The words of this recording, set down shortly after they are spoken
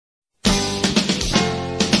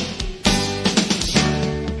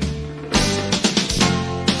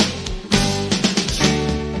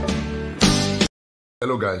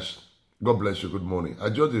Hello guys, God bless you, good morning. I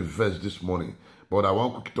just a verse this morning, but I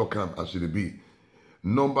want to talk as it be.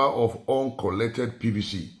 Number of uncollected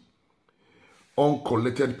PVC.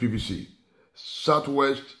 Uncollected PVC.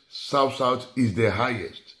 Southwest, South-South is the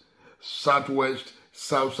highest. Southwest,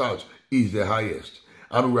 South-South is the highest.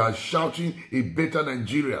 And we are shouting a better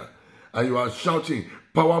Nigeria. And you are shouting,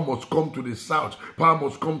 power must come to the south. Power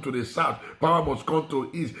must come to the south. Power must come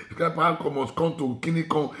to east. Power must come to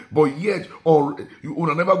Kinikon. But yet, you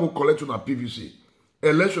will never go collect on a PVC.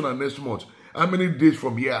 Election are next month. How many days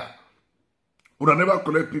from here? We will never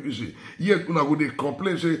collect PVC. Yet, we will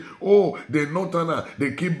complain, say, oh, the Northerner,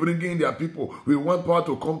 they keep bringing their people. We want power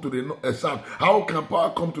to come to the south. How can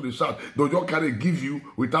power come to the south? Does your carry give you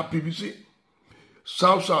without PVC?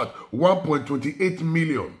 South-South, 1.28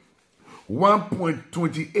 million.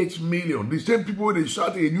 1.28 million. The same people they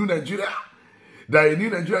shout a new Nigeria. That a new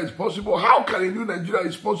Nigeria is possible. How can a new Nigeria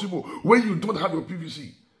is possible when you don't have your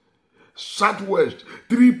PVC? Southwest,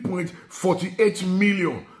 3.48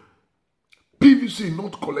 million. PVC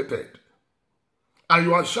not collected. And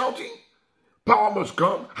you are shouting, power must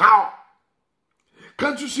come. How?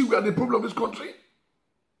 Can't you see we are the problem of this country?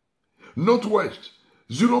 Northwest,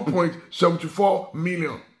 0.74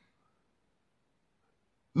 million.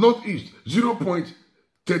 Northeast,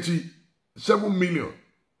 0.37 million.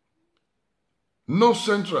 North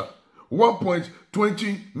Central,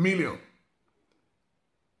 1.20 million.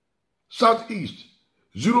 Southeast,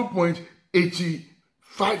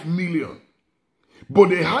 0.85 million.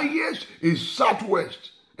 But the highest is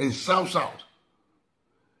Southwest and South-South.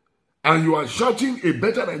 And you are shouting a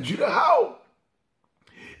better Nigeria. How?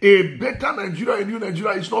 A better Nigeria, a new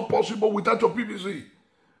Nigeria is not possible without your PVC.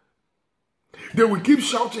 They will keep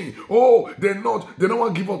shouting, oh, they don't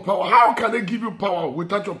want to give us power. How can they give you power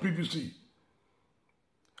without your PVC?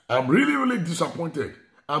 I'm really, really disappointed.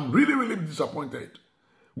 I'm really, really disappointed.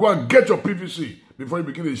 Go and get your PVC before you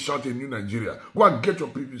begin to shout in New Nigeria. Go and get your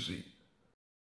PVC.